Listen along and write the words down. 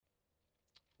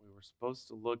were supposed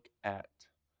to look at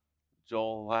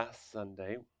Joel last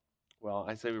Sunday. Well,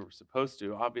 I say we were supposed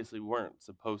to. Obviously, we weren't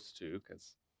supposed to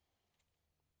because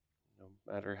no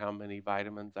matter how many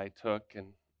vitamins I took and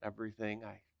everything,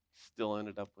 I still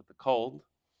ended up with a cold.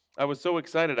 I was so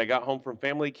excited. I got home from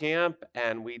family camp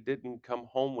and we didn't come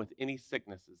home with any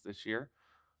sicknesses this year.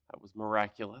 That was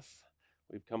miraculous.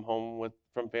 We've come home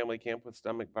from family camp with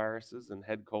stomach viruses and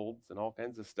head colds and all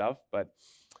kinds of stuff, but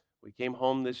we came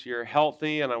home this year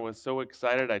healthy and I was so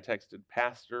excited. I texted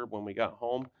Pastor when we got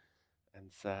home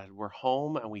and said, "We're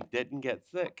home and we didn't get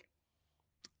sick."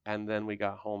 And then we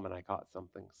got home and I caught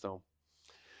something.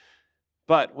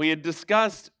 But we had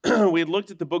discussed, we had looked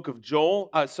at the book of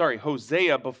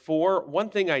Hosea before.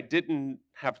 One thing I didn't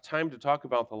have time to talk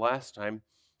about the last time,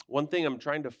 one thing I'm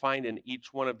trying to find in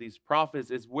each one of these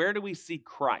prophets is, where do we see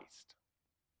Christ?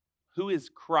 Who is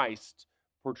Christ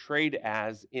portrayed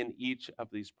as in each of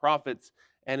these prophets?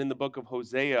 And in the book of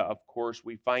Hosea, of course,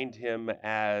 we find him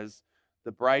as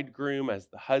the bridegroom, as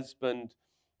the husband,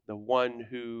 the one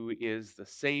who is the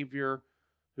Savior,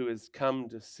 who has come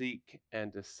to seek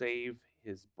and to save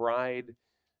his bride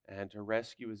and to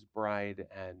rescue his bride.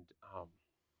 And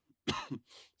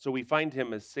so we find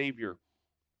him as Savior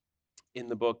in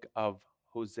the book of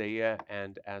Hosea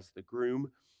and as the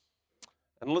groom.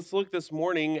 And let's look this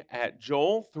morning at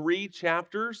Joel, 3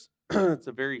 chapters. It's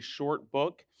a very short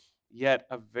book, yet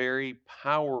a very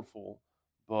powerful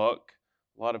book.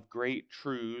 A lot of great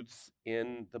truths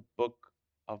in the book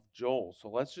of Joel. So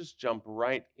let's just jump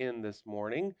right in this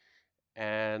morning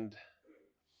and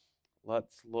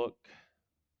let's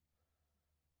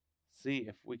see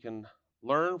if we can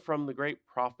learn from the great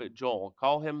prophet Joel.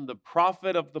 Call him the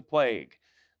prophet of the plague.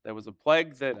 There was a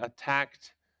plague that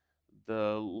attacked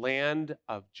the land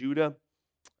of Judah,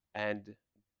 and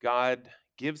God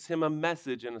gives him a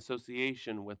message in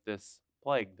association with this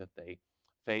plague that they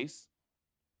face.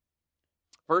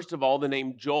 First of all, the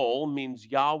name Joel means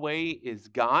Yahweh is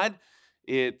God.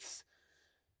 It's,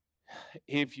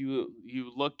 if you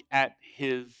look at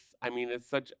it's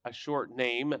such a short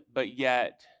name, but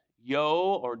yet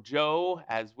Yo or Joe,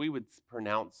 as we would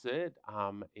pronounce it,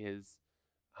 is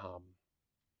um,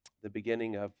 the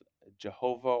beginning of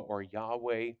Jehovah or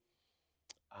Yahweh,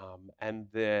 and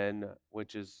then,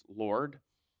 which is Lord,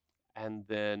 and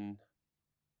then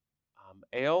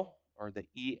El, or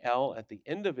the El at the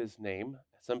end of his name.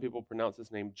 Some people pronounce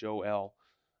his name Joel.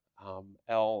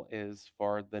 El is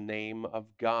for the name of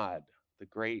God, the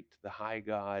great, the high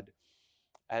God.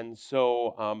 And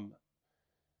so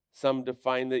some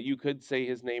define that you could say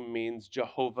his name means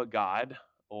Jehovah God,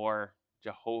 or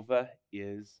Jehovah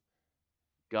is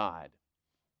God.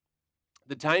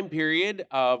 The time period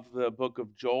of the book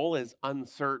of Joel is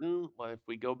uncertain. Well, if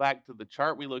we go back to the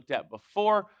chart we looked at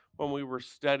before when we were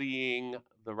studying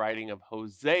the writing of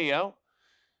Hosea,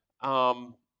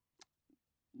 um,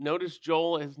 notice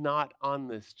Joel is not on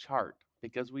this chart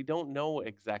because we don't know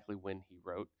exactly when he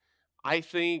wrote. I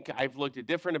think I've looked at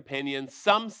different opinions.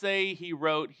 Some say he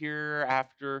wrote here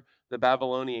after the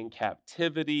Babylonian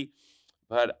captivity,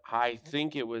 but I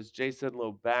think it was Jason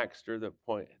Lowe Baxter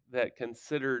that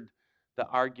considered the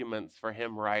arguments for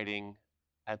him writing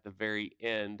at the very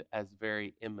end as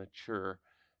very immature,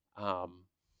 um,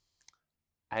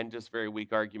 and just very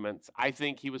weak arguments. I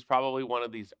think he was probably one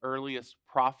of these earliest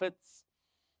prophets,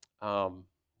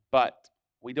 but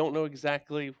we don't know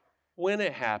exactly when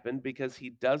it happened because he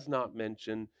does not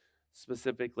mention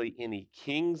specifically any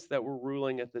kings that were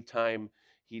ruling at the time.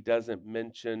 He doesn't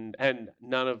mention, and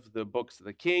none of the books of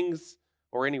the kings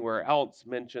or anywhere else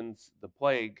mentions the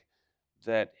plague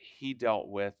that he dealt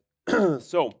with.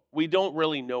 So we don't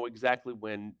really know exactly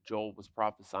when Joel was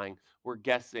prophesying. We're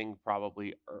guessing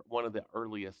probably one of the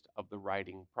earliest of the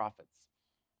writing prophets.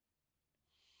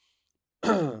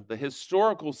 The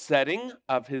historical setting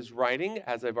of his writing,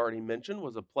 as I've already mentioned,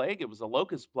 was a plague. It was a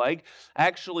locust plague.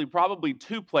 Actually, probably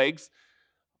two plagues.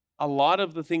 A lot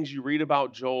of the things you read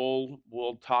about Joel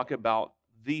will talk about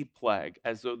the plague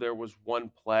as though there was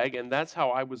one plague, and that's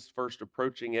how I was first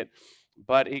approaching it.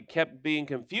 But it kept being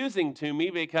confusing to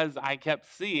me because I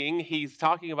kept seeing he's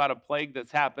talking about a plague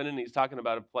that's happened and he's talking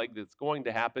about a plague that's going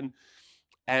to happen.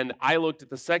 And I looked at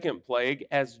the second plague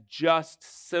as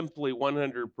just simply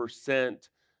 100%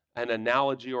 an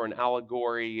analogy or an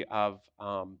allegory of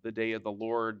the day of the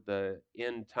Lord, the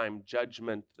end time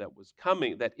judgment that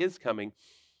is coming.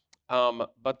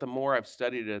 But the more I've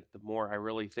studied it, the more I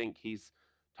really think he's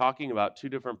talking about two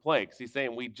different plagues. He's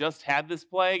saying, we just had this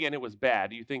plague and it was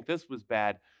bad. You think this was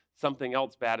bad? Something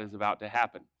else bad is about to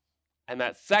happen. And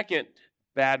that second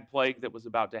bad plague that was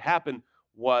about to happen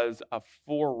was a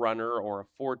forerunner or a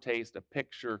foretaste, a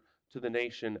picture to the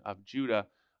nation of Judah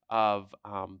of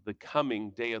the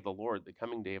coming day of the Lord, the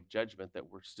coming day of judgment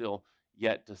that we're still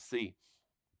yet to see.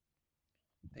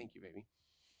 Thank you, baby.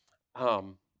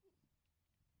 Um,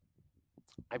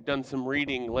 I've done some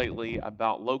reading lately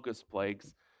about locust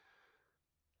plagues,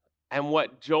 and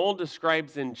what Joel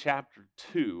describes in chapter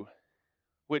 2,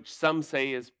 which some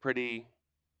say is pretty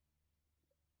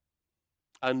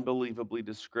unbelievably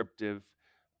descriptive,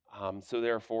 so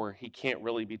therefore he can't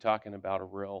really be talking about a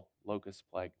real locust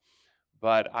plague.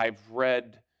 But I've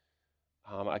read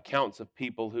accounts of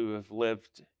people who have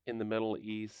lived in the Middle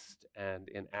East and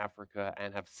in Africa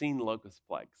and have seen locust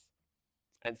plagues.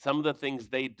 And some of the things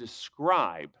they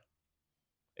describe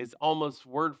is almost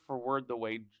word for word the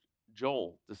way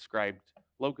Joel described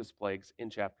locust plagues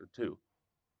in chapter 2.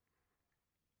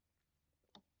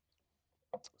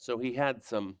 So he had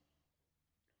some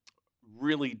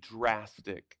really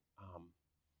drastic,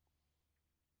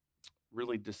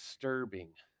 really disturbing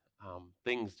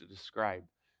things to describe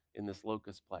in this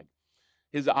locust plague.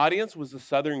 His audience was the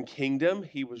southern kingdom.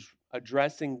 He was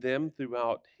addressing them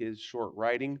throughout his short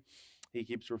writing. He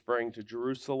keeps referring to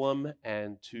Jerusalem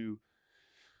and to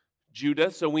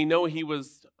Judah. So we know he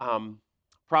was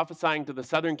prophesying to the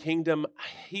southern kingdom.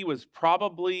 He was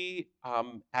probably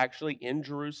actually in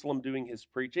Jerusalem doing his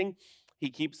preaching. He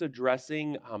keeps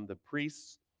addressing the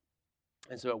priests.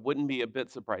 And so it wouldn't be a bit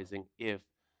surprising if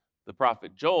the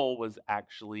prophet Joel was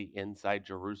actually inside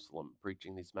Jerusalem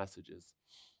preaching these messages.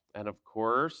 And of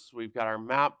course, we've got our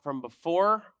map from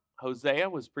before. Hosea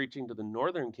was preaching to the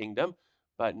northern kingdom,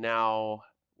 but now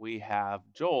we have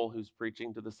Joel who's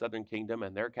preaching to the southern kingdom,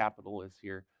 and their capital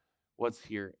was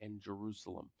here in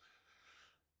Jerusalem.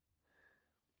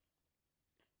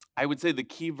 I would say the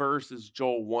key verse is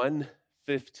Joel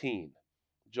 1:15.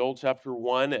 Joel chapter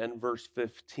 1 and verse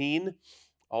 15.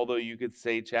 Although you could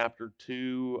say chapter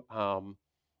 2,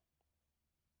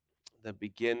 the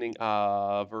beginning,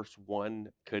 verse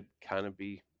 1 could kind of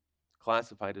be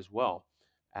classified as well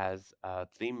as a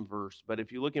theme verse. But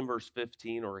if you look in verse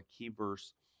 15, or a key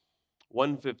verse,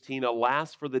 1:15,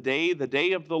 alas, for the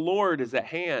day of the Lord is at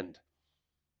hand,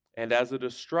 and as a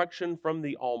destruction from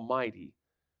the Almighty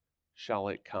shall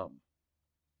it come.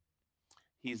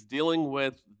 He's dealing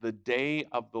with the day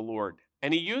of the Lord.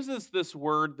 And he uses this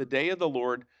word, the day of the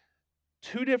Lord,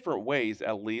 two different ways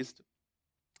at least.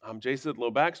 J.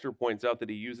 Sidlow Baxter points out that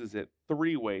he uses it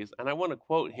three ways. And I want to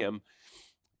quote him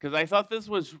because I thought this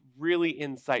was really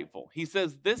insightful. He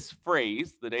says this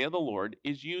phrase, the day of the Lord,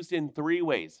 is used in three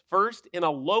ways. First, in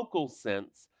a local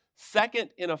sense.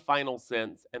 Second, in a final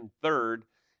sense. And third,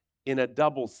 in a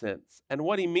double sense. And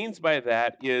what he means by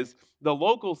that is the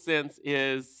local sense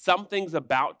is something's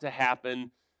about to happen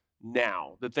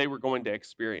now that they were going to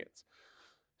experience.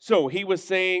 So he was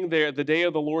saying there, the day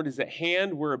of the Lord is at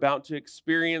hand. We're about to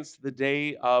experience the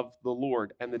day of the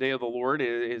Lord. And the day of the Lord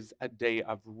is a day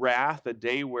of wrath, a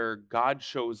day where God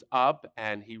shows up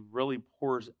and he really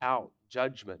pours out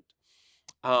judgment.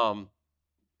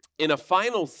 In a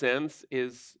final sense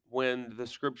is when the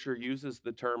scripture uses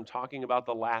the term talking about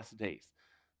the last days.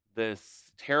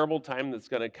 This terrible time that's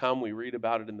going to come. We read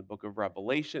about it in the book of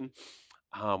Revelation.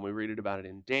 We read about it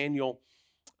in Daniel,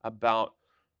 about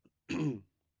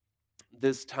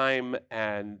this time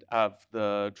and of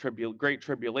the great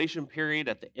tribulation period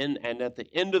at the end, and at the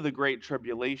end of the great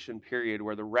tribulation period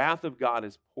where the wrath of God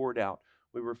is poured out.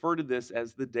 We refer to this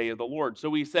as the day of the Lord. So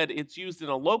we said it's used in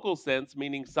a local sense,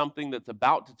 meaning something that's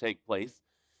about to take place.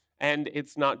 And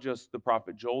it's not just the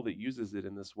prophet Joel that uses it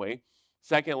in this way.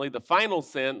 Secondly, the final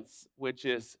sense, which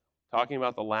is talking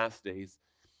about the last days.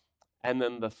 And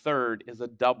then the third is a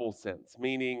double sense,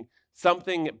 meaning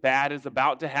something bad is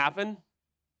about to happen,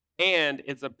 and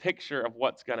it's a picture of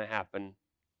what's going to happen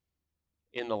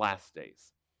in the last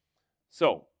days.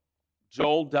 So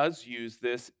Joel does use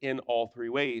this in all three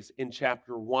ways. In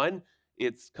chapter 1,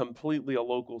 it's completely a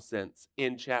local sense.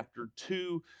 In chapter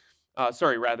 3,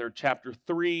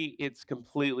 it's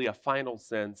completely a final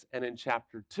sense. And in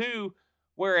chapter 2,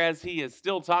 whereas he is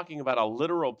still talking about a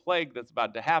literal plague that's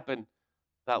about to happen,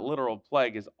 that literal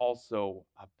plague is also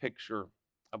a picture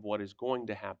of what is going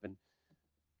to happen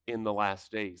in the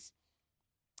last days.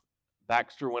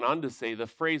 Baxter went on to say, the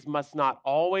phrase must not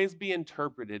always be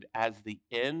interpreted as the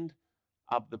end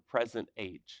of the present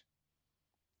age.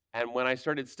 And when I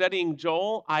started studying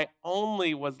Joel, I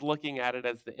only was looking at it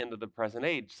as the end of the present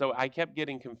age. So I kept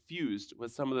getting confused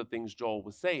with some of the things Joel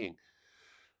was saying.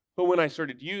 But when I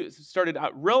started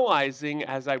realizing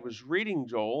as I was reading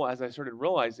Joel, as I started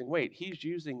realizing, wait, he's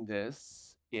using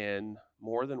this in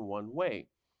more than one way.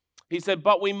 He said,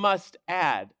 but we must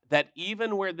add that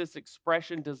even where this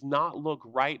expression does not look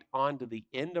right on to the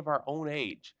end of our own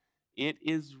age, it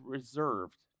is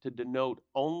reserved to denote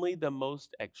only the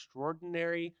most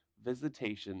extraordinary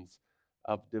visitations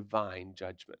of divine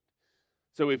judgment.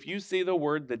 So if you see the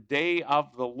word the day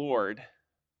of the Lord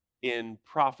in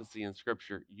prophecy in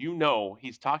Scripture, you know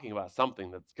he's talking about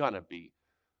something that's going to be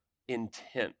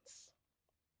intense.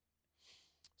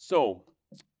 So,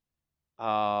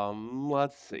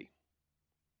 let's see.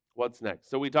 What's next?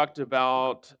 So we talked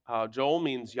about Joel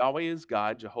means Yahweh is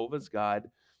God, Jehovah is God.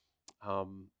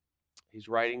 Um, he's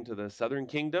writing to the southern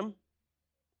kingdom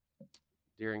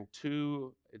during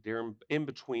in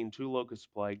between two locust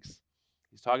plagues.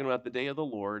 He's talking about the day of the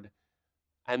Lord.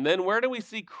 And then where do we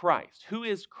see Christ? Who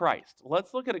is Christ?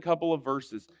 Let's look at a couple of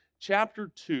verses.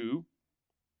 Chapter 2,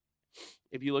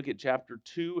 if you look at chapter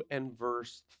 2 and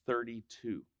verse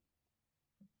 32.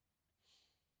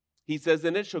 He says,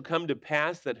 "And it shall come to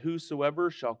pass that whosoever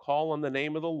shall call on the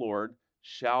name of the Lord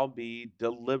shall be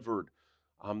delivered."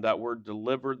 That word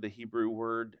delivered, the Hebrew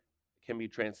word, can be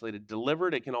translated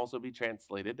delivered. It can also be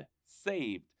translated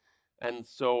saved. And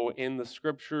so in the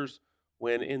scriptures,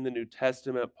 when in the New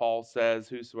Testament, Paul says,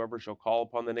 "Whosoever shall call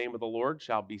upon the name of the Lord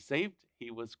shall be saved,"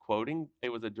 he was quoting, it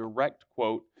was a direct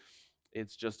quote.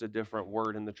 It's just a different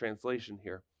word in the translation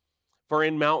here. "For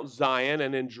in Mount Zion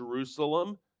and in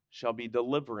Jerusalem shall be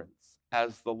deliverance,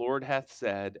 as the Lord hath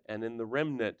said, and in the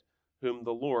remnant whom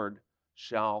the Lord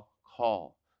shall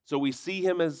call." So we see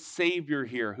him as Savior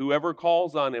here. Whoever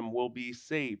calls on him will be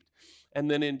saved.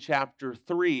 And then in chapter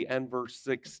 3 and verse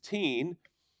 16,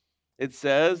 it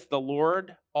says, "The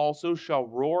Lord also shall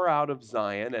roar out of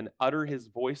Zion and utter his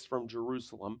voice from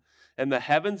Jerusalem, and the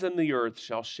heavens and the earth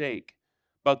shall shake.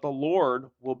 But the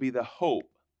Lord will be the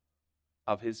hope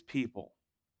of his people."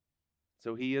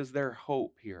 So he is their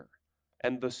hope here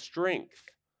and the strength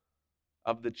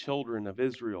of the children of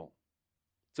Israel.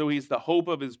 So he's the hope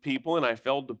of his people, and I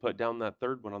failed to put down that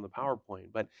third one on the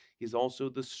PowerPoint, but he's also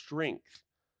the strength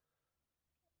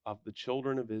of the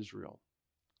children of Israel.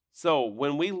 So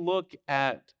when we look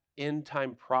at end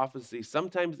time prophecy,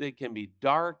 sometimes it can be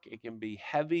dark, it can be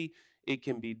heavy, it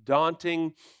can be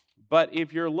daunting, but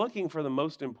if you're looking for the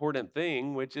most important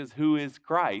thing, which is who is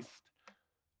Christ,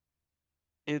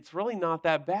 it's really not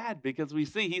that bad, because we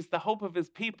see he's the hope of his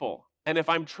people. And if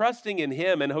I'm trusting in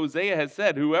him, and Hosea has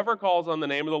said, "Whoever calls on the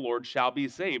name of the Lord shall be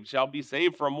saved." Shall be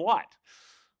saved from what?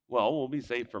 Well, we'll be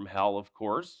saved from hell, of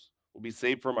course. We'll be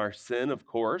saved from our sin, of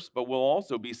course, but we'll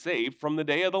also be saved from the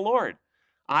day of the Lord.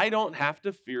 I don't have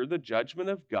to fear the judgment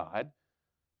of God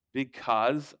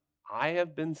because I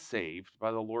have been saved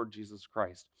by the Lord Jesus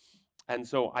Christ. And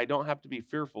so I don't have to be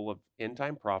fearful of end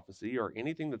time prophecy or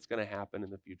anything that's going to happen in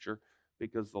the future,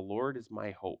 because the Lord is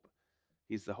my hope.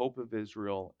 He's the hope of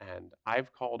Israel, and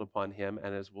I've called upon him.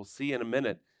 And as we'll see in a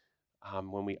minute,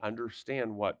 when we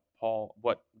understand what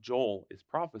Joel is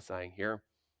prophesying here,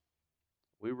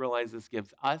 we realize this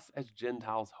gives us as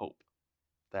Gentiles hope,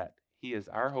 that he is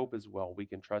our hope as well. We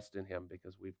can trust in him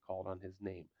because we've called on his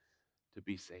name to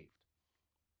be saved.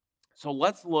 So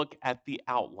let's look at the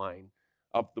outline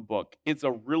of the book. It's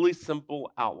a really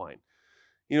simple outline.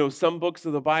 You know, some books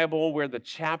of the Bible where the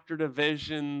chapter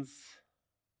divisions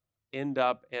end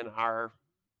up in our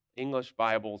English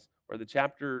Bibles, where the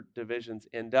chapter divisions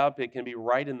end up, it can be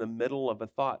right in the middle of a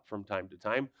thought from time to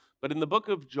time. But in the book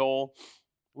of Joel,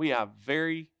 we have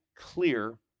very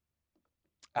clear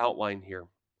outline here,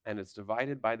 and it's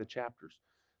divided by the chapters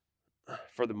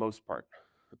for the most part.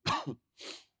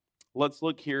 Let's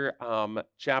look here,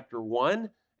 chapter 1,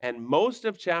 and most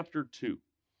of chapter 2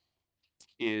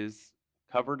 is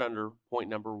covered under point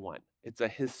number 1. It's a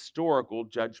historical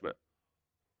judgment,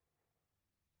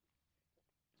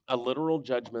 a literal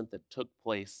judgment that took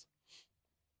place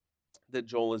that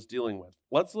Joel is dealing with.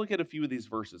 Let's look at a few of these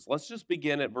verses. Let's just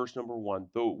begin at verse number 1.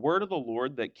 "The word of the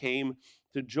Lord that came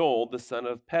to Joel, the son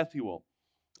of Pethuel."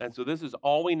 And so this is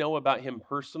all we know about him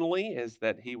personally, is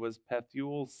that he was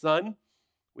Pethuel's son.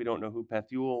 We don't know who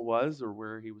Pethuel was or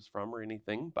where he was from or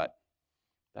anything, but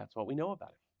that's what we know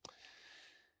about him.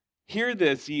 "Hear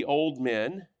this, ye old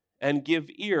men, and give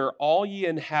ear, all ye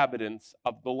inhabitants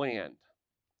of the land."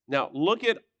 Now, look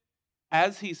at,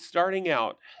 as he's starting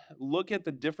out, look at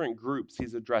the different groups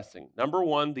he's addressing. Number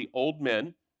 1, the old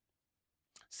men.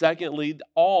 Secondly,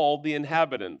 all the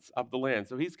inhabitants of the land.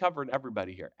 So he's covered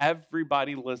everybody here.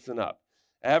 Everybody listen up.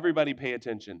 Everybody pay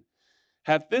attention.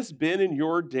 "Hath this been in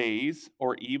your days,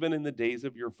 or even in the days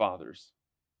of your fathers?"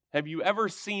 Have you ever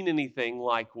seen anything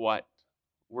like what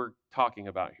we're talking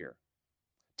about here?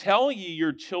 "Tell ye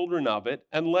your children of it,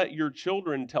 and let your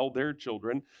children tell their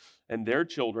children, and their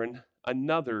children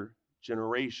another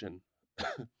generation.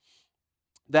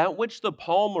 That which the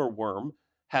palmer worm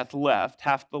hath left,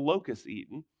 hath the locust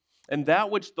eaten, and that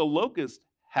which the locust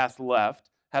hath left,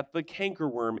 hath the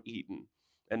cankerworm eaten,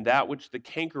 and that which the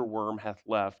cankerworm hath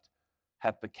left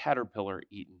hath the caterpillar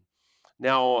eaten.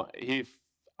 Now, if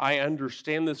I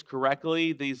understand this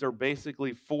correctly, these are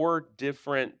basically 4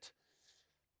 different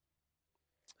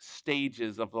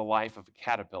stages of the life of a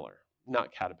caterpillar.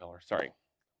 Not caterpillar, sorry.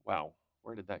 Wow,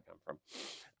 where did that come from?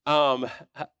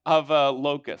 Of a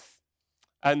locust.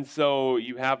 And so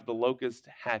you have the locust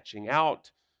hatching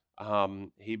out.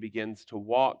 He begins to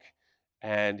walk,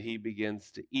 and he begins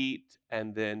to eat,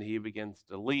 and then he begins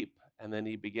to leap, and then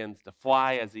he begins to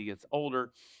fly as he gets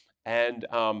older. And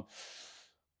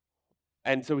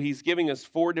and so he's giving us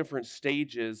 4 different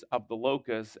stages of the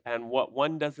locust, and what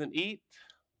one doesn't eat,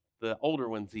 the older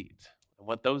ones eat. And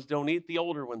what those don't eat, the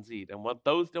older ones eat. And what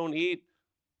those don't eat,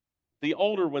 the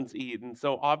older ones eat. And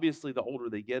so obviously the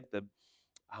older they get,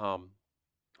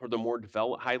 or the more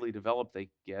highly developed they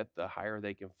get, the higher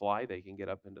they can fly. They can get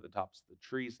up into the tops of the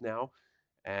trees now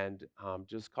and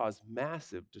just cause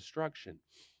massive destruction.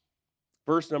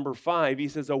 Verse number 5, he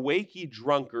says, "Awake, ye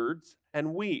drunkards,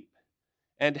 and weep,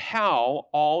 and howl,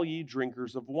 all ye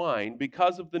drinkers of wine,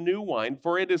 because of the new wine,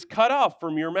 for it is cut off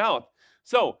from your mouth."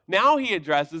 So now he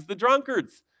addresses the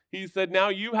drunkards. He said, now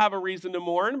you have a reason to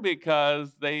mourn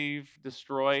because they've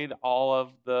destroyed all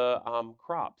of the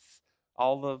crops,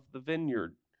 all of the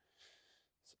vineyard.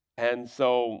 And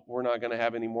so we're not going to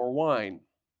have any more wine.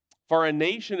 "For a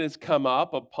nation is come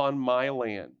up upon my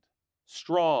land,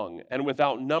 strong and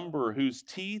without number, whose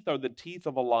teeth are the teeth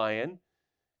of a lion,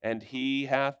 and he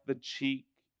hath the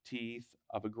teeth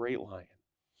of a great lion.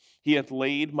 He hath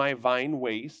laid my vine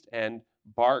waste, and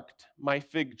barked my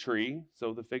fig tree,"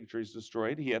 so the fig tree is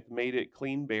destroyed. "He hath made it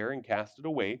clean bare, and cast it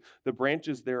away. The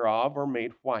branches thereof are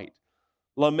made white.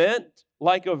 Lament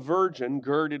like a virgin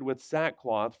girded with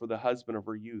sackcloth for the husband of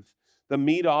her youth. The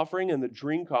meat offering and the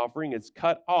drink offering is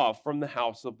cut off from the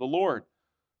house of the Lord."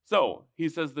 So he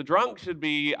says the drunk should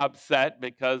be upset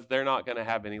because they're not going to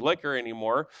have any liquor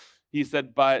anymore. He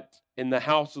said, but in the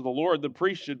house of the Lord, the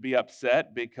priest should be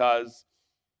upset because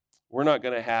we're not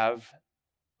going to have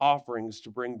offerings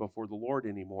to bring before the Lord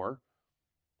anymore.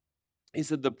 He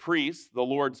said, the priests, the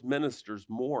Lord's ministers,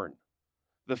 mourn.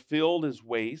 The field is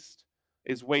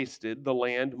wasted, the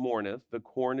land mourneth, the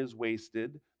corn is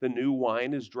wasted, the new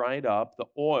wine is dried up, the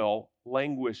oil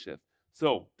languisheth.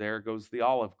 So there goes the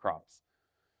olive crops.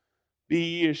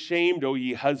 "Be ye ashamed, O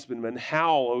ye husbandmen,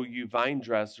 howl, O ye vine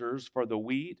dressers, for the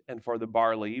wheat and for the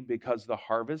barley, because the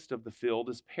harvest of the field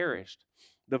is perished.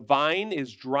 The vine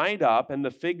is dried up, and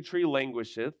the fig tree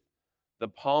languisheth, the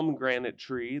pomegranate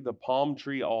tree, the palm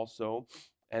tree also,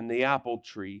 and the apple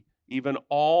tree. Even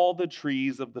all the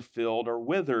trees of the field are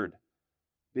withered,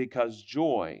 because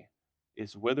joy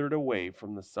is withered away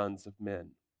from the sons of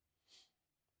men.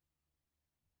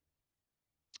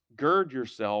 Gird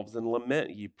yourselves and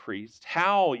lament, ye priests.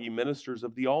 Howl, ye ministers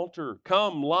of the altar.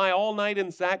 Come, lie all night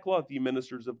in sackcloth, ye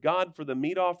ministers of God, for the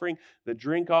meat offering, the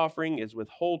drink offering is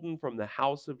withholden from the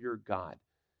house of your God.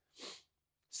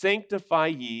 Sanctify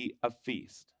ye a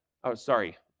fast.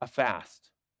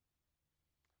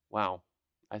 Wow,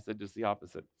 I said just the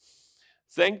opposite.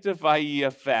 Sanctify ye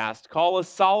a fast, call a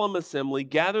solemn assembly,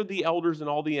 gather the elders and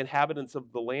all the inhabitants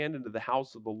of the land into the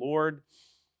house of the Lord,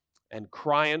 and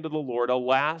cry unto the Lord,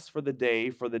 alas for the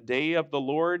day of the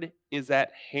Lord is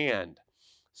at hand.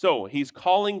 So he's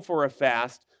calling for a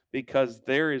fast because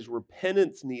there is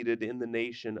repentance needed in the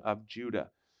nation of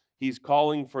Judah. He's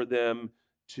calling for them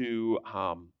to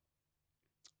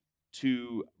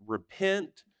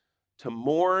repent, to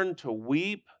mourn, to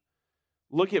weep.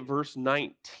 Look at verse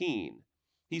 19.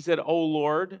 He said, O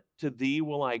Lord, to thee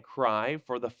will I cry,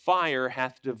 for the fire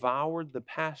hath devoured the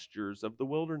pastures of the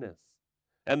wilderness,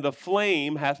 and the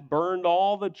flame hath burned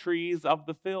all the trees of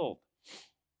the field.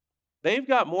 They've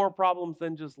got more problems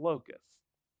than just locusts.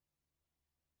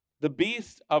 The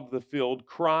beasts of the field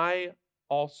cry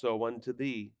also unto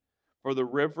thee, for the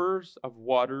rivers of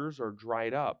waters are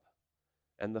dried up,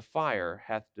 and the fire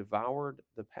hath devoured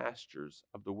the pastures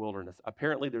of the wilderness.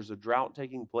 Apparently, there's a drought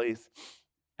taking place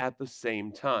at the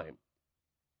same time.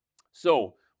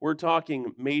 So, we're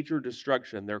talking major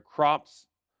destruction. Their crops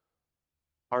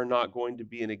are not going to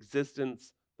be in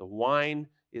existence. The wine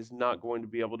is not going to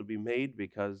be able to be made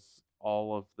because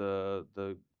all of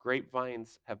the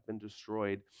grapevines have been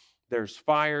destroyed. There's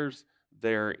fires.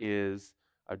 There is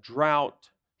a drought.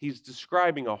 He's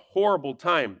describing a horrible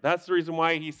time. That's the reason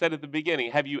why he said at the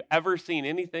beginning, have you ever seen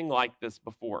anything like this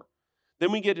before?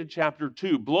 Then we get to chapter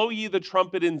 2. Blow ye the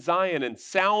trumpet in Zion and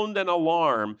sound an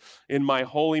alarm in my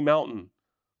holy mountain.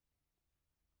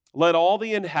 Let all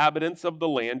the inhabitants of the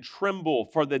land tremble,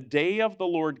 for the day of the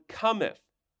Lord cometh.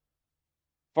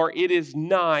 for it is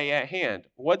nigh at hand.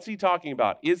 What's he talking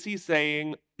about? Is he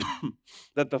saying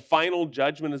that the final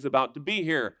judgment is about to be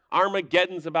here?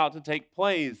 Armageddon's about to take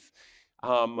place.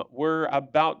 We're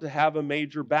about to have a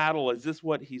major battle. Is this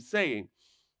what he's saying?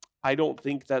 I don't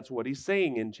think that's what he's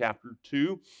saying in chapter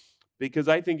 2, because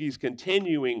I think he's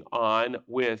continuing on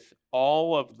with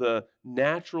all of the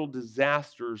natural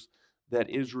disasters that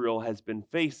Israel has been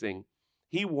facing.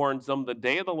 He warns them, the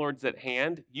day of the Lord's at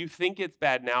hand. You think it's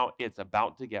bad now, it's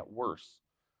about to get worse.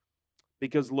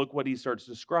 Because look what he starts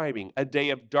describing: a day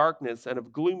of darkness and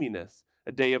of gloominess,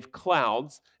 a day of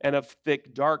clouds and of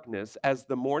thick darkness, as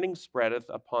the morning spreadeth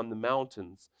upon the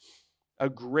mountains. A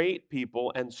great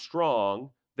people and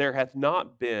strong, there hath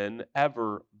not been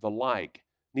ever the like,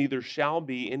 neither shall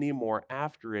be any more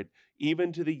after it,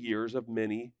 even to the years of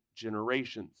many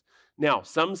generations. Now,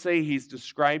 some say he's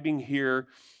describing here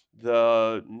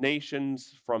the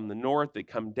nations from the north that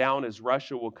come down, as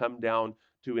Russia will come down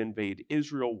to invade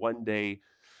Israel one day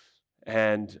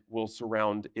and will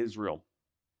surround Israel.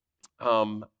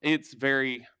 It's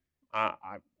very,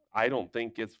 I don't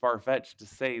think it's far-fetched to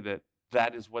say that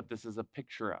that is what this is a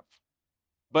picture of.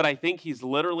 But I think he's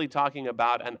literally talking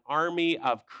about an army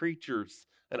of creatures,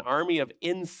 an army of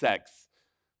insects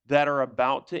that are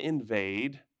about to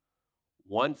invade.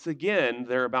 Once again,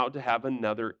 they're about to have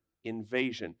another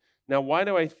invasion. Now, why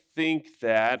do I think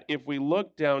that? If we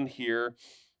look down here,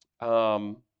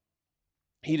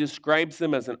 he describes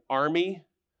them as an army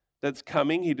that's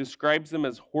coming. He describes them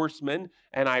as horsemen.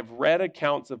 And I've read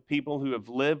accounts of people who have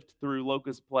lived through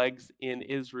locust plagues in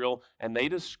Israel, and they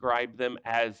describe them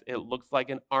as it looks like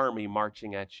an army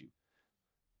marching at you.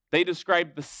 They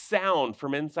describe the sound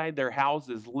from inside their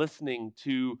houses, listening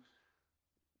to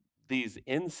these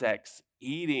insects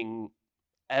eating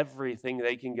everything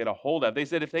they can get a hold of. They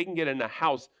said if they can get in a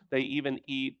house, they even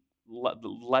eat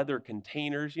leather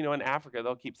containers. You know, in Africa,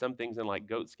 they'll keep some things in like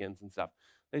goat skins and stuff.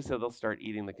 They said they'll start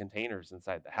eating the containers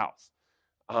inside the house.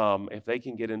 If they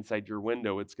can get inside your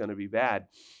window, it's going to be bad.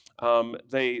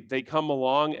 They come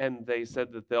along and they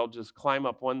said that they'll just climb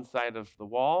up one side of the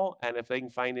wall, and if they can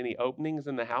find any openings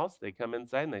in the house, they come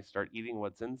inside and they start eating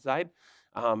what's inside.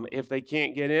 If they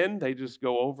can't get in, they just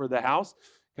go over the house,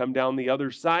 come down the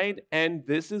other side, and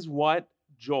this is what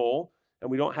Joel, and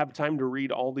we don't have time to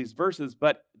read all these verses,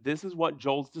 but this is what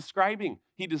Joel's describing.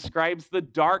 He describes the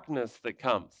darkness that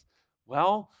comes.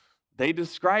 Well, they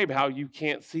describe how you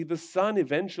can't see the sun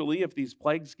eventually if these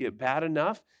plagues get bad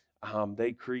enough.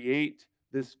 They create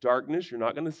this darkness. You're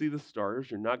not going to see the stars.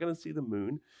 You're not going to see the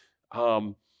moon.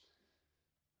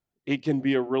 It can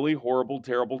be a really horrible,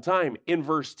 terrible time. In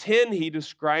verse 10, he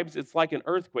describes it's like an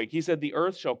earthquake. He said, the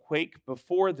earth shall quake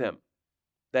before them.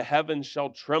 The heavens shall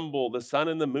tremble. The sun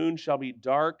and the moon shall be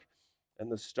dark,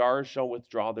 and the stars shall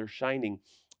withdraw their shining.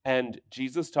 And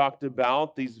Jesus talked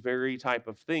about these very type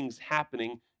of things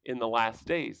happening in the last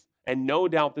days. And no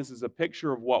doubt this is a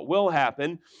picture of what will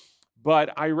happen.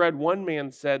 But I read one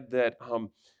man said that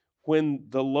when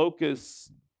the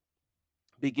locusts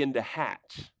begin to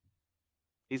hatch,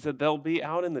 he said they'll be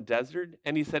out in the desert,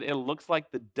 and he said it looks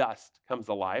like the dust comes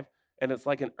alive, and it's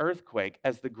like an earthquake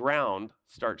as the ground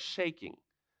starts shaking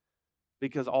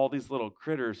because all these little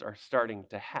critters are starting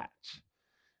to hatch.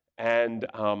 And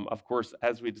of course,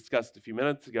 as we discussed a few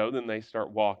minutes ago, then they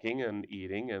start walking and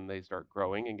eating, and they start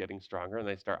growing and getting stronger, and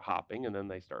they start hopping, and then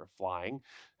they start flying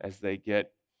as they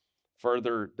get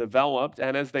further developed,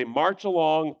 and as they march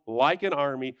along like an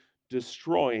army,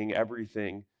 destroying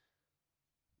everything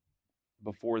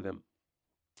before them.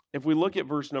 If we look at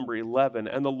verse number 11,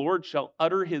 and the Lord shall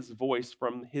utter his voice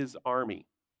from his army.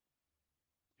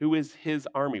 Who is his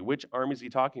army? Which army is he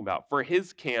talking about? For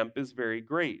his camp is very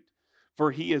great. For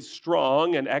he is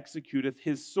strong and executeth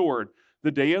his sword.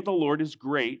 The day of the Lord is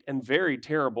great and very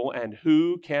terrible, and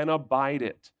who can abide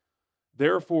it?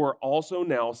 Therefore also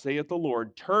now saith the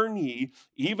Lord, turn ye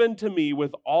even to me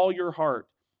with all your heart,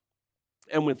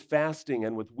 and with fasting,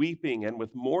 and with weeping, and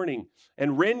with mourning,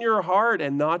 and rend your heart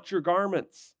and not your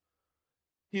garments.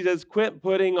 He says, quit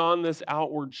putting on this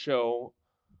outward show.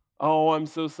 Oh, I'm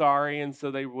so sorry. And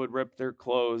so they would rip their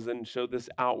clothes and show this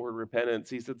outward repentance.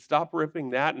 He said, stop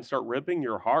ripping that and start ripping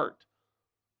your heart.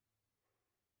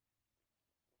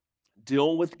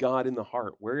 Deal with God in the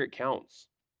heart where it counts.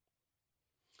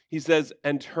 He says,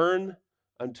 and turn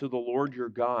unto the Lord your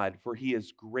God, for he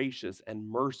is gracious and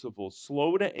merciful,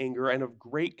 slow to anger, and of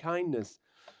great kindness,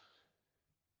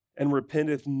 and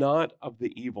repenteth not of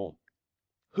the evil.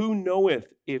 Who knoweth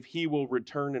if he will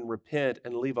return and repent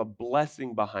and leave a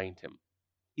blessing behind him,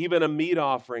 even a meat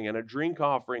offering and a drink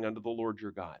offering unto the Lord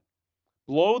your God?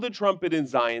 Blow the trumpet in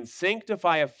Zion,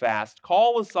 sanctify a fast,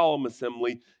 call a solemn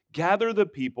assembly, gather the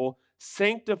people,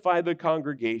 sanctify the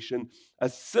congregation,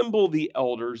 assemble the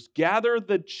elders, gather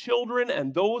the children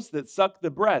and those that suck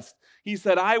the breast. He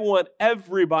said, I want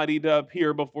everybody to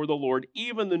appear before the Lord,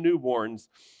 even the newborns.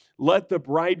 Let the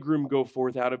bridegroom go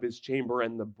forth out of his chamber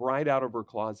and the bride out of her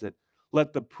closet.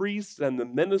 Let the priest and the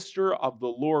minister of the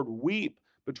Lord weep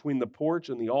between the porch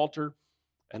and the altar,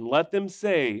 and let them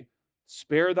say,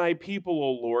 Spare thy people,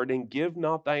 O Lord, and give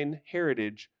not thine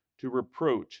heritage to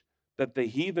reproach, that the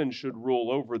heathen should rule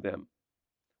over them.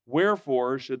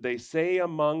 Wherefore should they say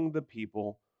among the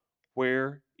people,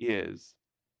 Where is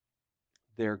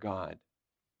their God?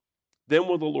 Then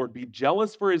will the Lord be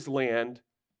jealous for his land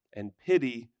and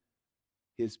pity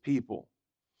his people.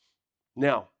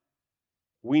 Now,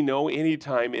 we know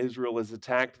anytime Israel is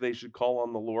attacked, they should call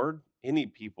on the Lord. Any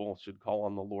people should call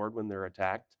on the Lord when they're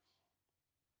attacked.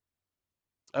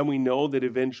 And we know that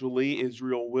eventually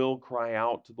Israel will cry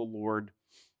out to the Lord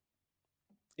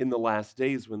in the last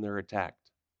days when they're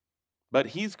attacked. But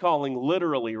he's calling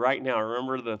literally right now.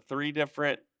 Remember the three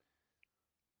different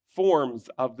forms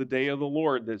of the day of the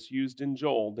Lord that's used in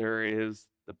Joel. There is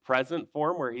the present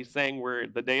form where he's saying we're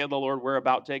the day of the Lord, we're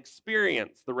about to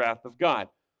experience the wrath of God.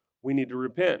 We need to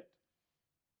repent.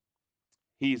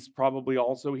 He's probably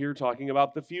also here talking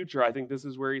about the future. I think this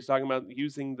is where he's talking about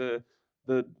using the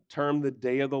term the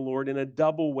day of the Lord in a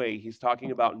double way. He's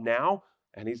talking about now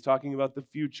and he's talking about the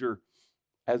future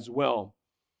as well.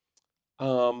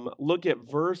 Look at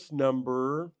verse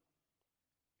number,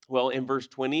 in verse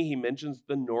 20, he mentions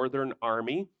the northern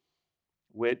army,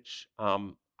 which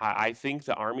I think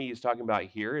the army he's talking about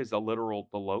here is a literal,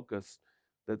 the locust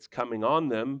that's coming on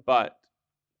them, but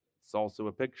it's also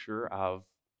a picture of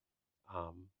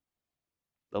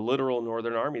the literal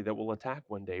northern army that will attack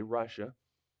one day, Russia,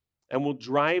 and will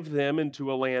drive them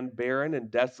into a land barren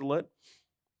and desolate,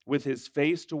 with his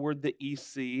face toward the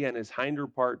east sea and his hinder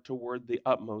part toward the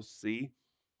utmost sea.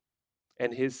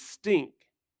 And his stink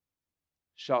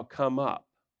shall come up,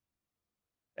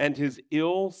 and his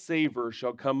ill savor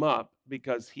shall come up,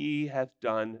 because he hath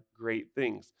done great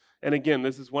things. And again,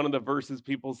 this is one of the verses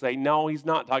people say, no, he's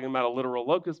not talking about a literal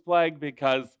locust plague,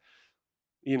 because,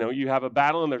 you have a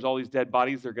battle and there's all these dead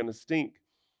bodies, they're going to stink.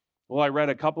 Well, I read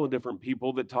a couple of different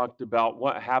people that talked about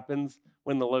what happens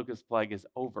when the locust plague is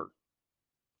over,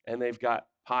 and they've got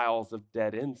piles of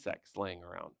dead insects laying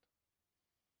around.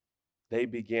 They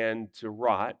begin to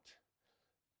rot,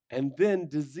 and then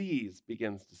disease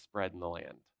begins to spread in the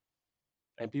land.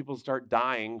 And people start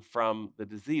dying from the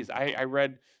disease. I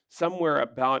read somewhere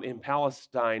about in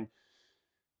Palestine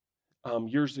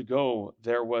years ago,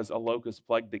 there was a locust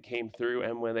plague that came through,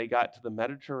 and when they got to the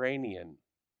Mediterranean,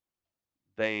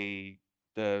 the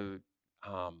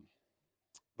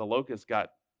locusts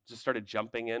just started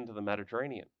jumping into the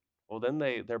Mediterranean. Well, then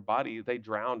they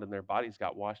drowned, and their bodies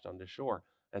got washed onto shore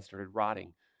and started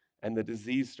rotting, and the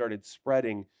disease started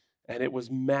spreading, and it was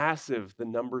massive, the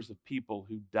numbers of people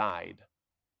who died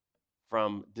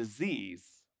from disease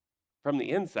from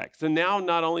the insects. And now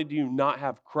not only do you not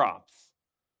have crops,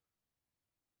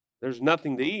 there's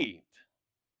nothing to eat.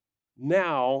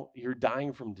 Now you're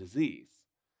dying from disease.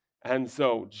 And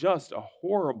so just a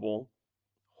horrible,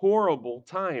 horrible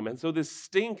time. And so this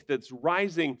stink that's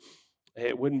rising,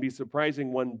 it wouldn't be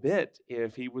surprising one bit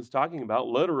if he was talking about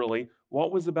literally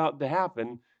what was about to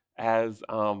happen as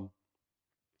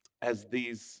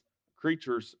these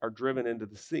creatures are driven into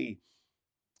the sea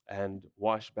and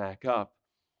wash back up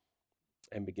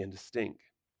and begin to stink.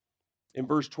 In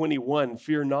verse 21,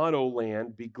 fear not, O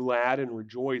land, be glad and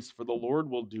rejoice, for the Lord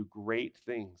will do great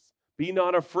things. Be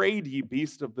not afraid, ye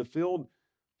beasts of the field,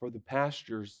 for the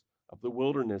pastures of the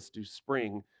wilderness do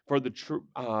spring. For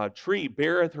the tree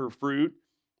beareth her fruit,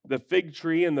 the fig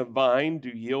tree and the vine do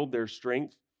yield their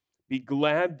strength. Be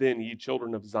glad then, ye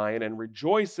children of Zion, and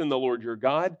rejoice in the Lord your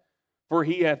God, for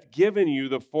he hath given you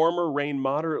the former rain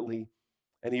moderately,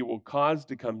 and he will cause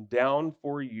to come down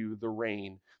for you the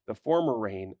rain, the former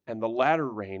rain and the latter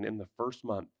rain in the first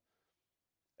month.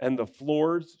 And the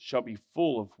floors shall be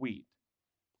full of wheat,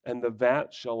 and the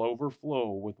vats shall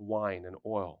overflow with wine and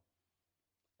oil.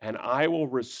 And I will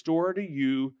restore to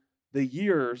you the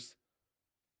years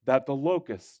that the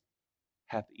locust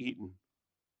hath eaten.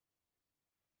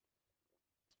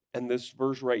 And this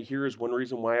verse right here is one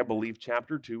reason why I believe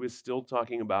chapter 2 is still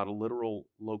talking about a literal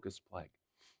locust plague.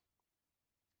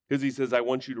 Because he says, I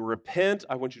want you to repent,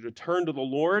 I want you to turn to the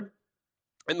Lord,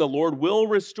 and the Lord will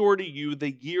restore to you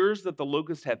the years that the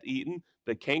locust hath eaten,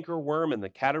 the cankerworm and the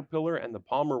caterpillar and the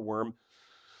palmer worm.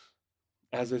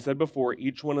 As I said before,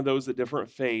 each one of those a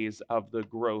different phase of the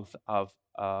growth of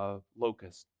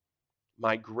locust.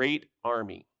 My great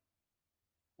army,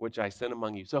 which I sent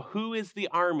among you. So who is the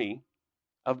army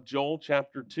of Joel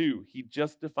chapter 2. He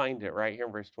just defined it right here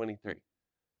in verse 23.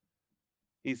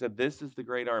 He said, this is the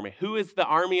great army. Who is the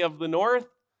army of the north?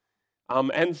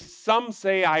 And some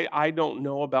say, I don't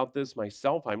know about this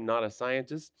myself, I'm not a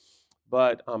scientist,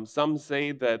 but some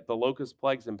say that the locust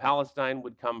plagues in Palestine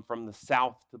would come from the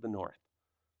south to the north.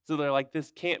 So they're like,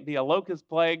 this can't be a locust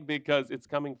plague because it's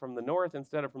coming from the north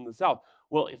instead of from the south.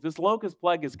 Well, if this locust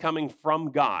plague is coming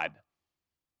from God,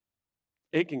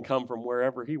 it can come from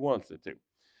wherever he wants it to.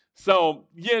 So,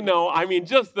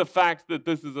 just the fact that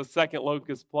this is a second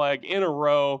locust plague in a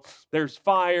row, there's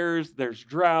fires, there's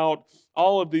drought,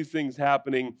 all of these things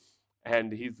happening,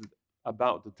 and he's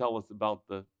about to tell us about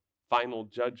the final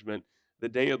judgment, the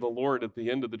day of the Lord at the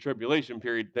end of the tribulation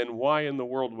period, then why in the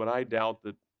world would I doubt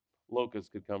that locusts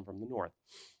could come from the north?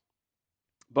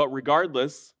 But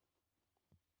regardless,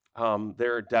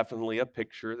 they're definitely a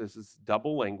picture. This is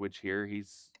double language here.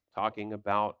 He's talking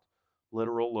about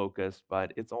literal locusts,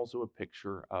 but it's also a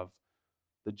picture of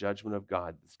the judgment of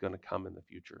God that's going to come in the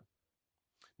future.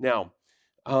 Now,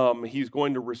 he's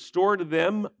going to restore to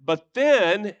them, but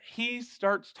then he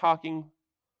starts talking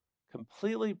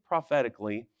completely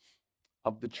prophetically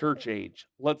of the church age.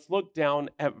 Let's look down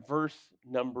at verse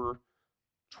number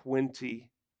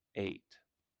 28.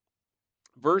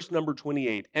 Verse number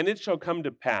 28, and it shall come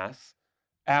to pass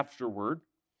afterward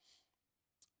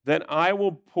that I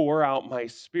will pour out my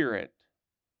spirit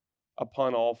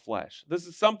upon all flesh. This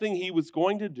is something he was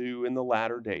going to do in the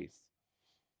latter days.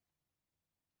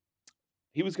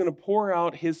 He was going to pour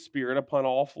out his spirit upon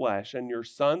all flesh, and your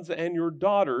sons and your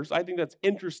daughters, I think that's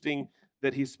interesting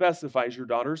that he specifies your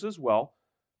daughters as well,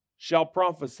 shall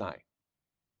prophesy.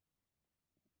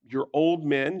 Your old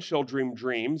men shall dream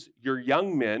dreams, your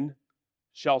young men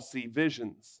shall see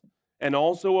visions. And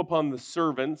also upon the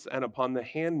servants and upon the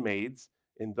handmaids,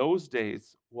 in those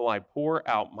days will I pour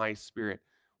out my spirit.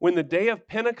 When the day of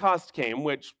Pentecost came,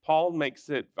 which Peter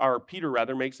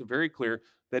makes it very clear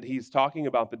that he's talking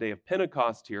about the day of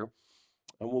Pentecost here,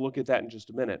 and we'll look at that in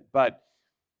just a minute. But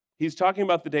he's talking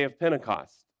about the day of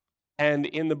Pentecost. And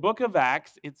in the book of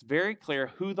Acts, it's very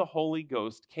clear who the Holy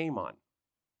Ghost came on.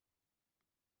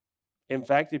 In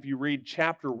fact, if you read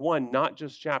chapter 1, not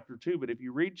just chapter 2, but if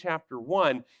you read chapter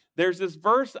 1, there's this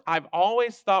verse I've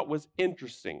always thought was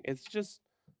interesting. It's just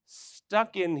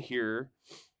stuck in here,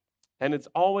 and it's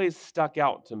always stuck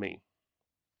out to me.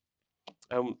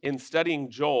 In studying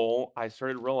Joel, I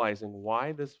started realizing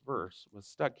why this verse was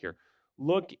stuck here.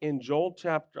 Look in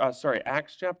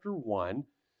Acts chapter 1.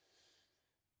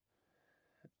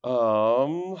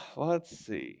 Let's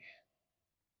see.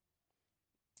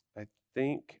 I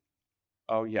think,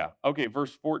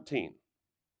 verse 14.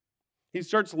 He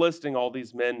starts listing all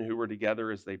these men who were together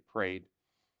as they prayed.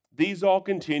 These all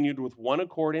continued with one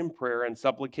accord in prayer and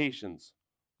supplications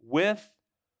with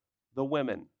the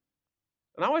women.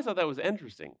 And I always thought that was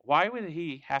interesting. Why would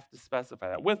he have to specify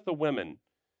that? With the women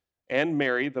and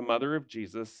Mary, the mother of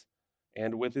Jesus,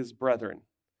 and with his brethren.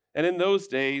 And in those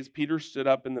days, Peter stood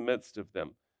up in the midst of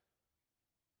them.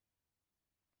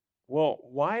 Well,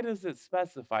 why does it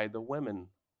specify the women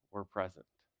were present?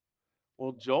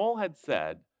 Well, Joel had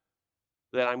said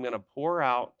that I'm going to pour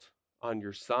out on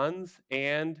your sons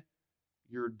and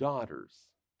your daughters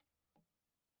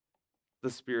the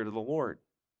Spirit of the Lord.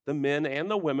 The men and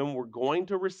the women were going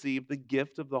to receive the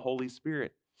gift of the Holy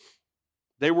Spirit.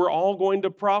 They were all going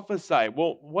to prophesy.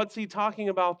 Well, what's he talking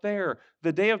about there?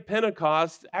 The day of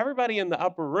Pentecost, everybody in the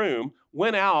upper room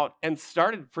went out and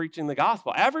started preaching the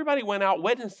gospel. Everybody went out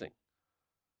witnessing.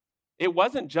 It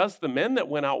wasn't just the men that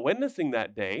went out witnessing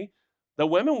that day. The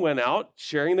women went out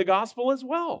sharing the gospel as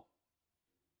well.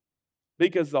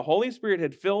 Because the Holy Spirit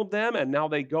had filled them, and now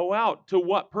they go out. To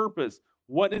what purpose?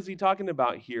 What is he talking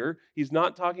about here? He's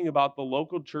not talking about the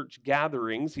local church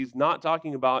gatherings. He's not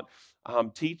talking about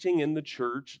teaching in the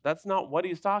church. That's not what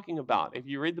he's talking about. If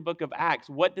you read the book of Acts,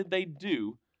 what did they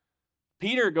do?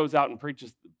 Peter goes out and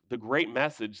preaches the great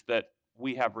message that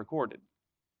we have recorded.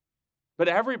 But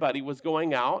everybody was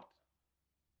going out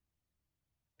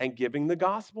and giving the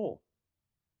gospel.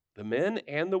 The men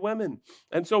and the women.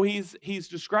 And so he's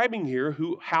describing here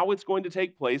how it's going to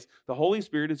take place. The Holy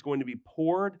Spirit is going to be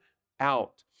poured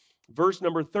out. Verse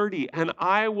number 30, and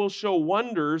I will show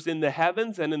wonders in the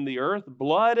heavens and in the earth,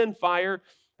 blood and fire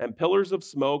and pillars of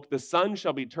smoke. The sun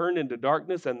shall be turned into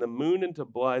darkness and the moon into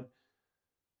blood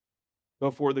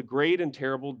before the great and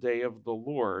terrible day of the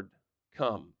Lord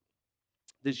come.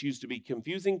 This used to be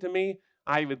confusing to me.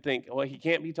 I would think, well, he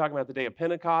can't be talking about the day of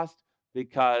Pentecost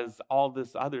because all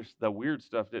this the weird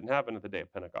stuff didn't happen at the day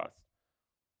of Pentecost.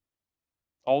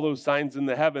 All those signs in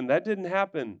the heaven, that didn't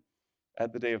happen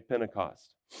at the day of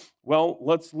Pentecost? Well,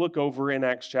 let's look over in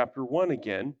Acts chapter 1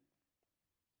 again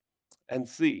and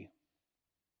see.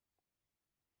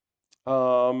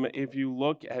 If you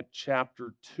look at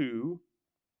chapter 2,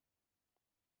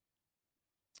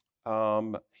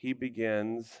 he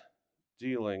begins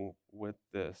dealing with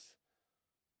this.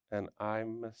 And I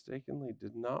mistakenly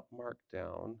did not mark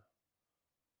down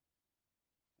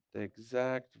the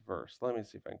exact verse. Let me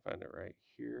see if I can find it right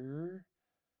here.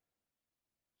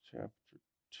 Chapter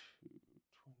 2, 28.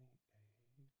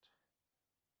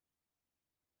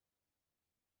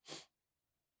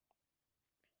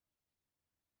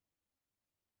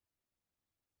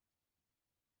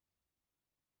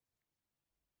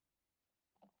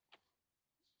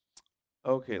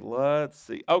 Okay, let's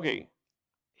see. Okay,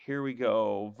 here we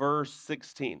go. Verse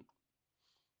 16.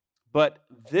 But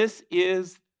this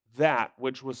is that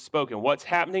which was spoken. What's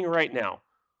happening right now?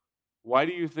 Why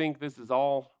do you think this is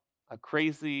all a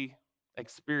crazy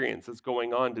experience that's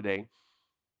going on today?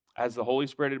 As the Holy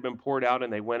Spirit had been poured out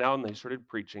and they went out and they started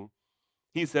preaching.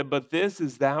 He said, "But this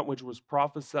is that which was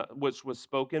which was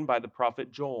spoken by the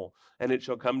prophet Joel. And it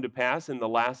shall come to pass in the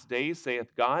last days,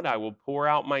 saith God, I will pour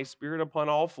out my spirit upon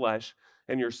all flesh,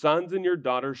 and your sons and your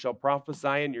daughters shall prophesy,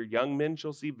 and your young men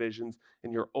shall see visions,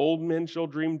 and your old men shall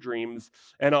dream dreams.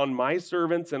 And on my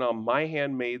servants and on my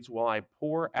handmaids will I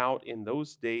pour out in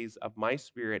those days of my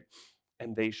spirit,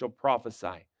 and they shall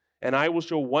prophesy. And I will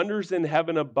show wonders in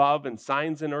heaven above and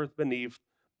signs in earth beneath,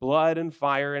 blood and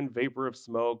fire and vapor of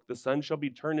smoke. The sun shall be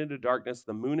turned into darkness,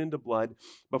 the moon into blood,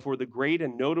 before the great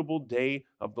and notable day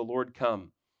of the Lord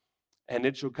come. And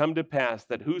it shall come to pass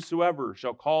that whosoever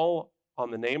shall call on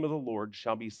the name of the Lord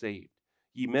shall be saved.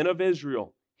 Ye men of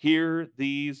Israel, hear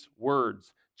these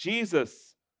words.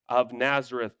 Jesus of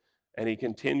Nazareth." And he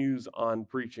continues on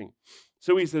preaching.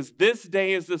 So he says, this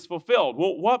day is this fulfilled.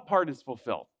 Well, what part is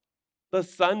fulfilled? The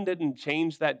sun didn't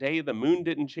change that day. The moon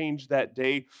didn't change that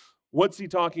day. What's he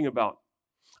talking about?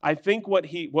 I think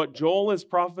what Joel is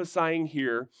prophesying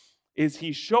here is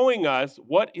he's showing us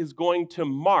what is going to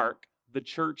mark the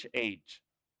church age.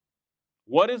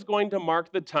 What is going to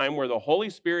mark the time where the Holy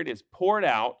Spirit is poured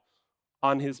out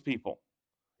on his people?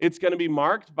 It's going to be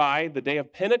marked by the day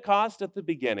of Pentecost at the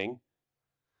beginning.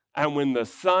 And when the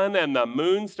sun and the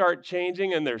moon start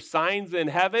changing and there's signs in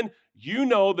heaven, you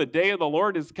know the day of the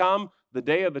Lord has come. The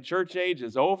day of the church age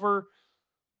is over.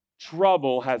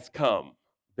 Trouble has come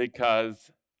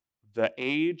because the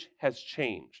age has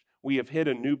changed. We have hit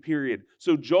a new period.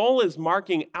 So Joel is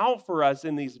marking out for us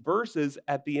in these verses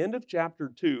at the end of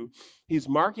chapter 2. He's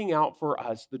marking out for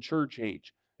us the church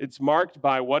age. It's marked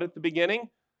by what at the beginning?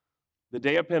 The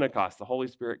day of Pentecost, the Holy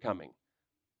Spirit coming.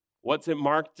 What's it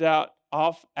marked out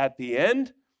off at the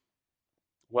end?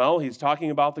 Well, he's talking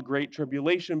about the great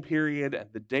tribulation period and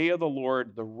the day of the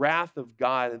Lord, the wrath of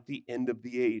God at the end of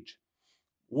the age.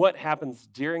 What happens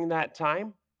during that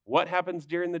time? What happens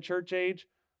during the church age?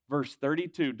 Verse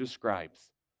 32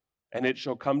 describes, and it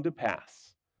shall come to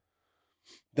pass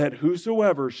that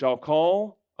whosoever shall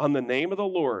call on the name of the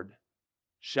Lord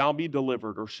shall be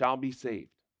delivered or shall be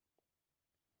saved.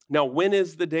 Now, when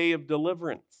is the day of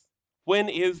deliverance? When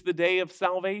is the day of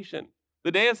salvation?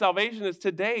 The day of salvation is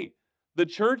today. The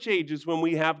church age is when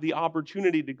we have the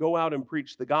opportunity to go out and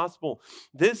preach the gospel.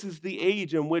 This is the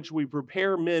age in which we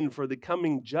prepare men for the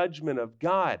coming judgment of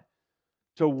God.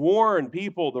 To warn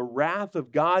people the wrath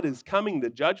of God is coming, the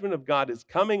judgment of God is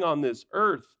coming on this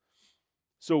earth.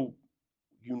 So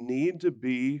you need to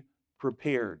be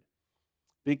prepared,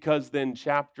 because then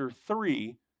chapter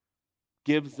 3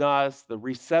 gives us the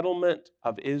resettlement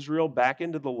of Israel back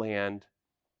into the land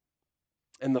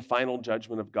and the final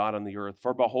judgment of God on the earth.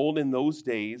 For behold, in those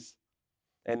days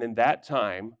and in that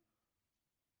time,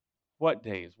 what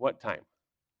days, what time?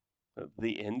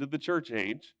 The end of the church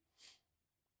age.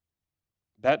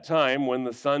 That time when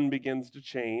the sun begins to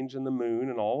change and the moon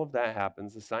and all of that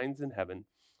happens, the signs in heaven.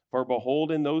 For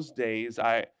behold, in those days,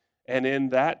 and in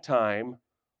that time,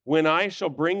 when I shall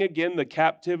bring again the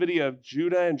captivity of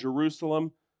Judah and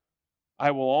Jerusalem,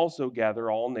 I will also gather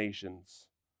all nations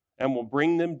and will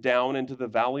bring them down into the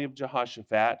valley of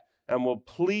Jehoshaphat and will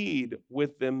plead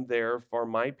with them there for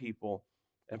my people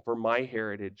and for my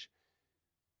heritage,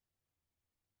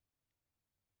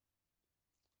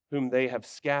 whom they have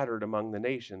scattered among the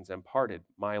nations and parted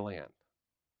my land.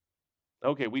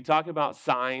 Okay, we talk about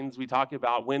signs. We talk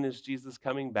about when is Jesus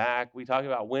coming back. We talk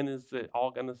about when is it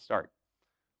all going to start.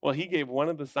 Well, he gave one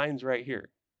of the signs right here.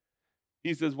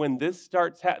 He says, when this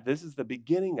starts, this is the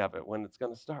beginning of it, when it's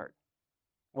going to start.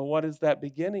 Well, what is that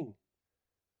beginning?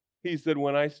 He said,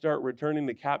 when I start returning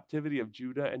the captivity of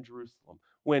Judah and Jerusalem,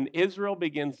 when Israel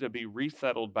begins to be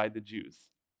resettled by the Jews.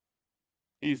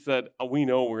 He said, we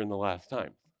know we're in the last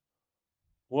times.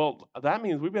 Well, that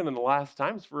means we've been in the last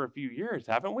times for a few years,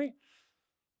 haven't we?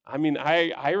 I mean,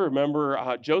 I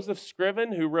remember Joseph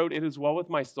Scriven, who wrote "It Is Well with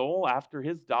My Soul" after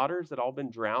his daughters had all been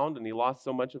drowned, and he lost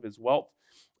so much of his wealth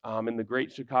in the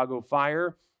Great Chicago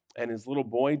Fire, and his little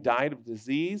boy died of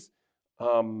disease.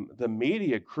 The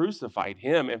media crucified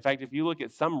him. In fact, if you look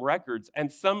at some records,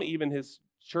 and some even his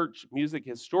church music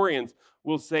historians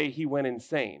will say he went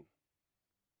insane.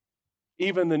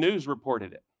 Even the news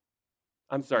reported it.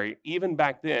 I'm sorry, even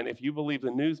back then, if you believe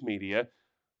the news media,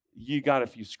 you got a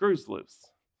few screws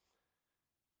loose.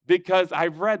 Because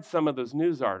I've read some of those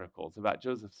news articles about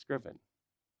Joseph Scriven.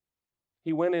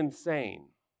 He went insane.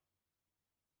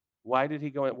 Why did he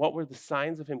go in? What were the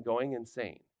signs of him going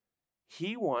insane?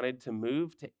 He wanted to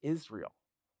move to Israel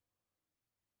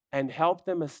and help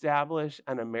them establish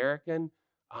an American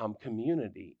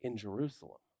community in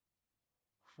Jerusalem.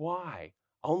 Why?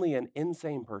 Only an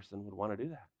insane person would want to do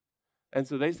that. And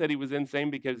so they said he was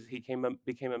insane because he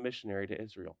became a missionary to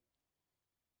Israel.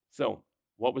 So,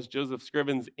 what was Joseph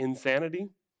Scriven's insanity?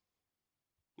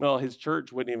 Well, his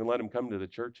church wouldn't even let him come to the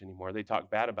church anymore. They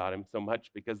talked bad about him so much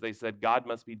because they said God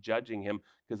must be judging him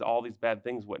because all these bad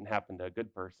things wouldn't happen to a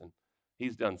good person.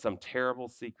 He's done some terrible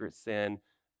secret sin,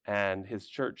 and his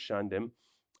church shunned him,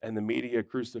 and the media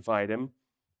crucified him,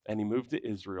 and he moved to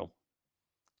Israel.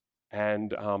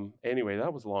 And anyway,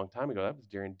 that was a long time ago. That was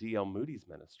during D.L. Moody's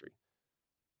ministry.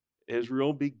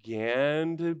 Israel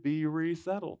began to be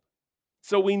resettled.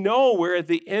 So we know we're at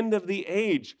the end of the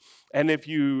age. And if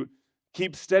you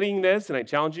keep studying this, and I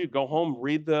challenge you to go home,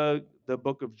 read the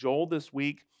book of Joel this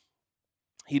week.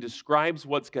 He describes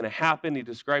what's going to happen. He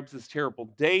describes this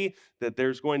terrible day that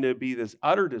there's going to be this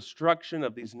utter destruction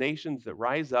of these nations that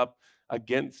rise up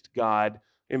against God.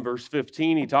 In verse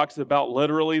 15, he talks about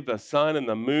literally the sun and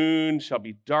the moon shall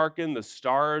be darkened, the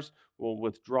stars will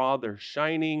withdraw their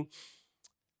shining.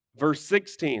 Verse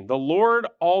 16, the Lord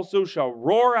also shall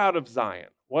roar out of Zion.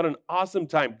 What an awesome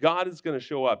time. God is going to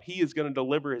show up. He is going to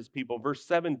deliver his people. Verse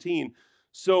 17,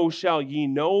 so shall ye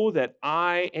know that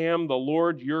I am the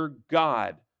Lord your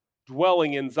God,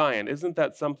 dwelling in Zion. Isn't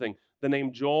that something? The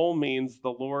name Joel means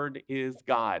the Lord is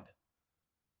God.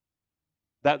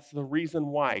 That's the reason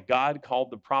why God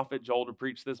called the prophet Joel to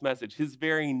preach this message. His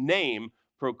very name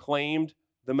proclaimed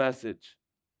the message.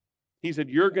 He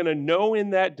said, you're going to know in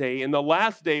that day, in the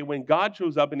last day, when God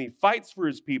shows up and he fights for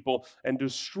his people and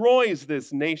destroys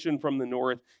this nation from the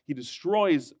north. He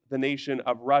destroys the nation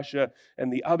of Russia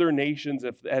and the other nations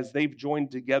as they've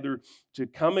joined together to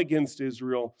come against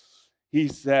Israel. He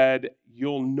said,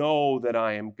 you'll know that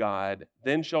I am God.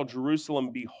 Then shall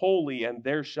Jerusalem be holy, and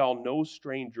there shall no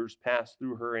strangers pass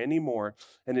through her anymore.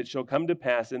 And it shall come to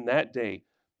pass in that day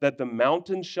that the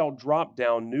mountains shall drop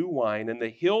down new wine, and the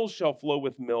hills shall flow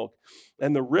with milk,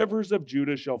 and the rivers of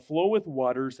Judah shall flow with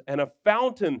waters, and a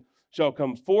fountain shall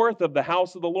come forth of the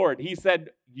house of the Lord. He said,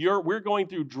 we're going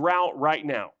through drought right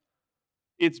now.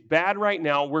 It's bad right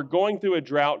now. We're going through a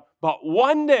drought, but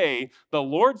one day the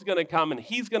Lord's going to come and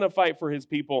he's going to fight for his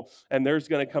people, and there's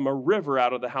going to come a river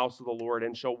out of the house of the Lord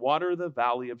and shall water the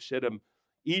valley of Shittim.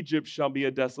 Egypt shall be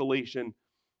a desolation,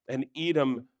 and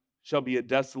Edom shall be a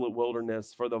desolate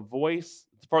wilderness for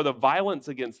the violence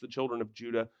against the children of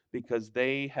Judah, because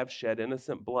they have shed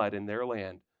innocent blood in their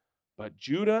land. But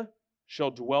Judah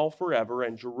shall dwell forever,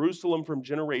 and Jerusalem from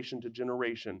generation to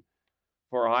generation.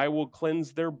 For I will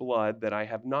cleanse their blood that I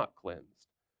have not cleansed,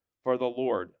 for the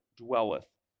Lord dwelleth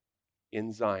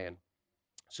in Zion.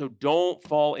 So don't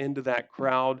fall into that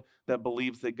crowd that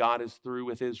believes that God is through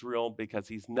with Israel, because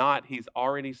he's not. He's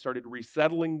already started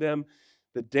resettling them.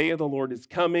 The day of the Lord is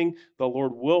coming. The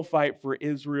Lord will fight for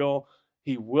Israel.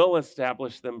 He will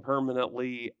establish them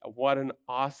permanently. What an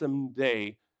awesome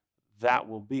day that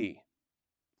will be.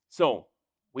 So,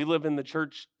 we live in the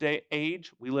church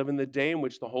age. We live in the day in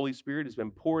which the Holy Spirit has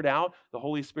been poured out. The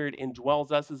Holy Spirit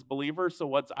indwells us as believers. So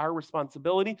what's our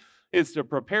responsibility? Is to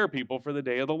prepare people for the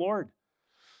day of the Lord.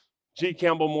 G.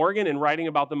 Campbell Morgan, in writing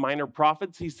about the minor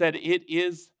prophets, he said, it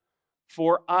is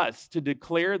for us to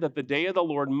declare that the day of the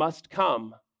Lord must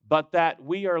come, but that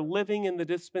we are living in the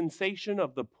dispensation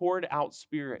of the poured out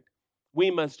Spirit. We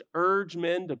must urge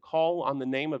men to call on the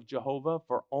name of Jehovah,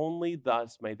 for only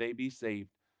thus may they be saved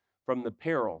from the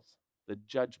perils, the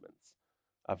judgments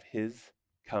of his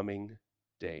coming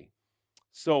day.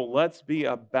 So let's be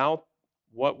about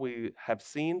what we have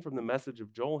seen from the message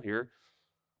of Joel here,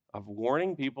 of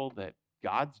warning people that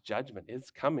God's judgment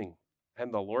is coming,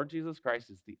 and the Lord Jesus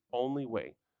Christ is the only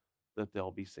way that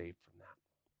they'll be saved from that.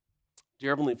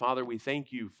 Dear Heavenly Father, we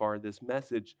thank you for this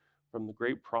message from the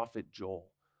great prophet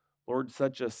Joel. Lord,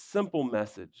 such a simple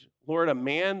message. Lord, a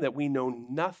man that we know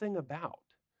nothing about,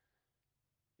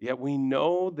 yet we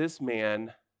know this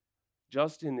man,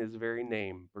 just in his very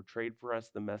name, portrayed for us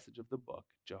the message of the book: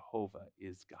 Jehovah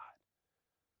is God.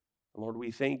 And Lord,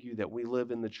 we thank you that we live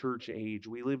in the church age.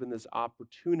 We live in this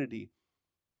opportunity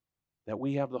that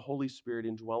we have the Holy Spirit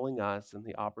indwelling us and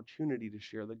the opportunity to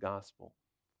share the gospel.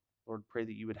 Lord, pray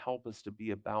that you would help us to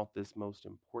be about this most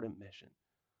important mission.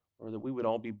 Lord, that we would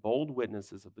all be bold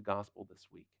witnesses of the gospel this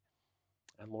week.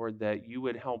 And Lord, that you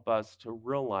would help us to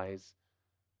realize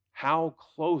how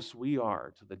close we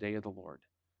are to the day of the Lord,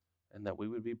 and that we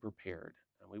would be prepared,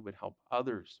 and we would help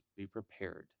others be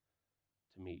prepared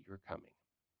to meet your coming.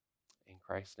 In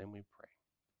Christ's name we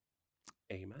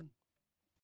pray. Amen.